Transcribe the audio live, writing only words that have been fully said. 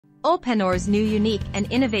Ulpan-Or's new unique and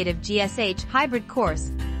innovative GSH hybrid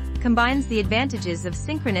course combines the advantages of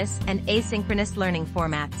synchronous and asynchronous learning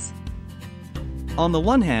formats. On the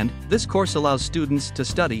one hand, this course allows students to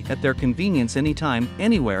study at their convenience anytime,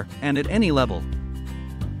 anywhere, and at any level.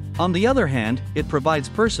 On the other hand, it provides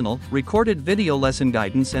personal, recorded video lesson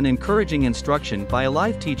guidance and encouraging instruction by a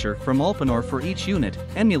live teacher from Ulpan-Or for each unit,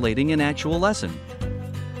 emulating an actual lesson.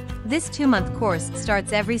 This 2-month course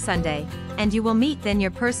starts every Sunday, and you will meet then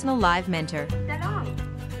your personal live mentor. Shalom,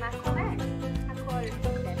 Makoman. Ako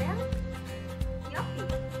Rebel. Yopi,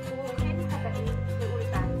 buhay sa bain ni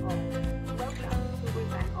Ulpan-Or. Welcome to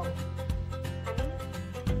Ulpan-Or.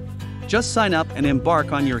 Just sign up and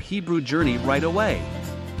embark on your Hebrew journey right away.